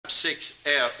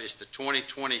6F is the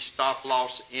 2020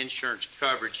 stop-loss insurance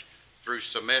coverage through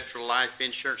Symetra Life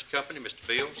Insurance Company. Mr.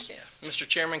 Beals? Yeah. Mr.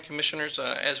 Chairman, Commissioners,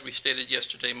 as we stated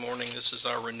yesterday morning, this is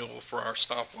our renewal for our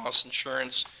stop-loss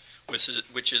insurance,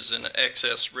 which is an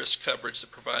excess risk coverage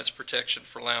that provides protection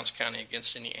for Lowndes County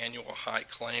against any annual high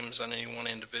claims on any one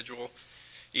individual.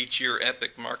 Each year,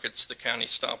 Epic markets the county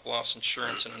stop-loss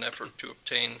insurance in an effort to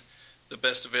obtain the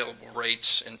best available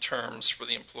rates and terms for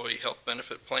the employee health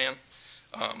benefit plan.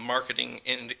 Marketing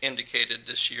indicated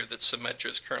this year that Symetra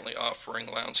is currently offering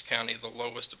Lowndes County the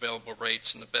lowest available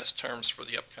rates and the best terms for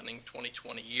the upcoming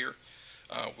 2020 year.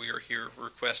 We are here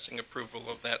requesting approval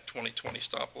of that 2020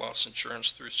 stop-loss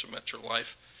insurance through Symetra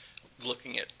Life,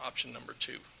 looking at option number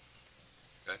 2.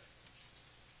 Okay.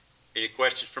 Any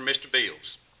questions for Mr.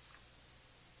 Beals?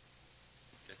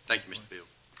 Okay. Thank you, Mr. Beals.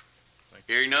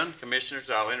 Hearing none, Commissioners,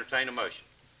 I'll entertain a motion.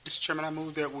 Mr. Chairman, I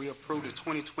move that we approve the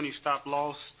 2020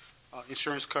 stop-loss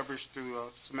insurance coverage through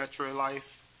Symetra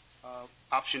Life,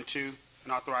 option 2,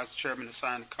 and authorize the chairman to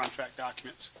sign the contract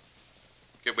documents.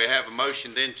 Okay, we have a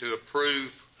motion then to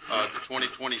approve the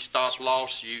 2020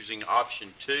 stop-loss using option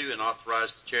 2 and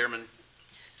authorize the chairman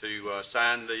to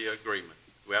sign the agreement.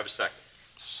 Do we have a second?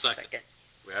 Second.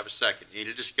 We have a second.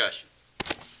 Any discussion?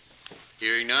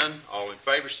 Hearing none, all in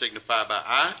favor signify by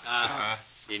aye. Aye.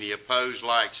 Any opposed,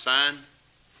 like sign.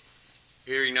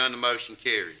 Hearing none, the motion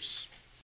carries.